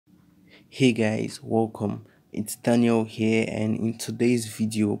Hey guys, welcome. It's Daniel here, and in today's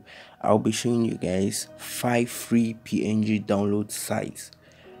video I'll be showing you guys 5 free PNG download sites.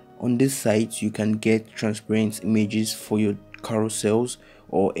 On this site you can get transparent images for your carousels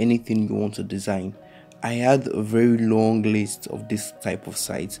or anything you want to design. I had a very long list of this type of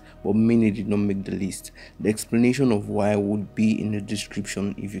sites, but many did not make the list. The explanation of why would be in the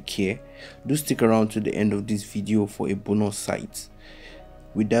description if you care. Do stick around to the end of this video for a bonus site.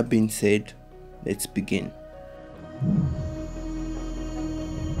 With that being said, let's begin.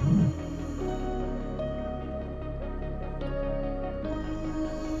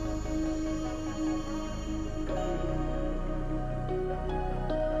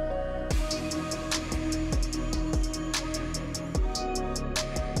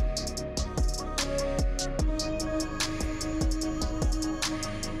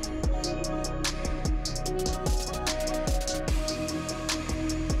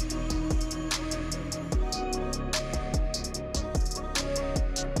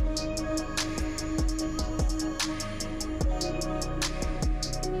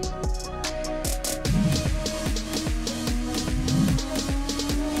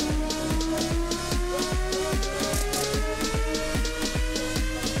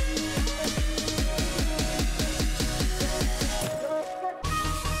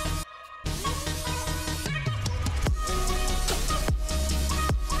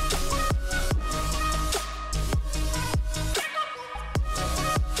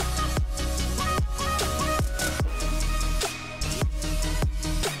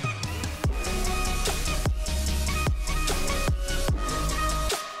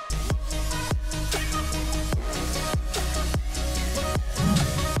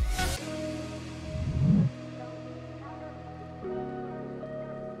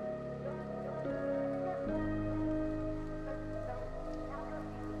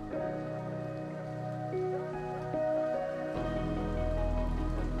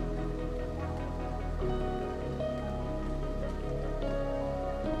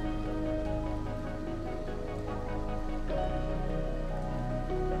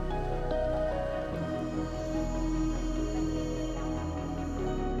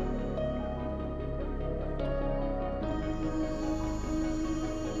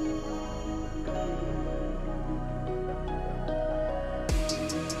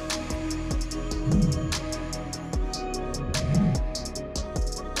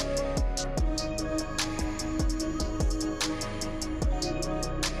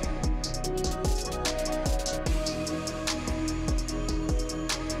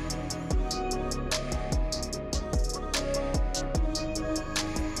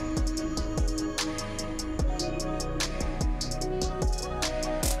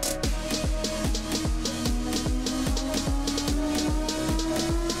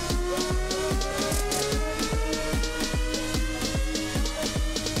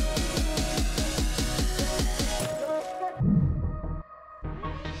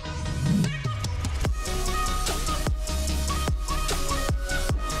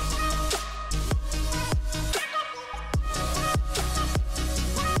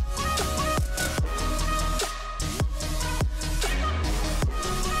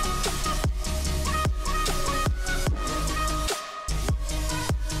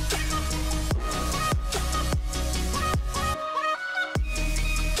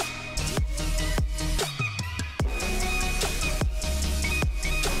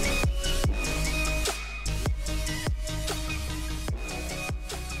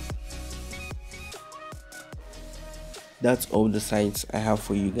 That's all the sites I have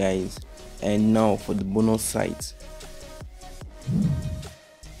for you guys, and now for the bonus sites.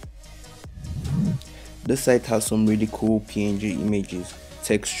 This site has some really cool PNG images,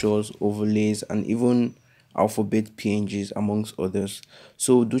 textures, overlays, and even alphabet PNGs amongst others,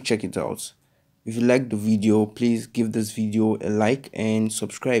 so do check it out. If you like the video, please give this video a like and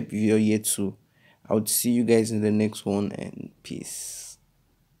subscribe if you're yet to. I would see you guys in the next one, and peace.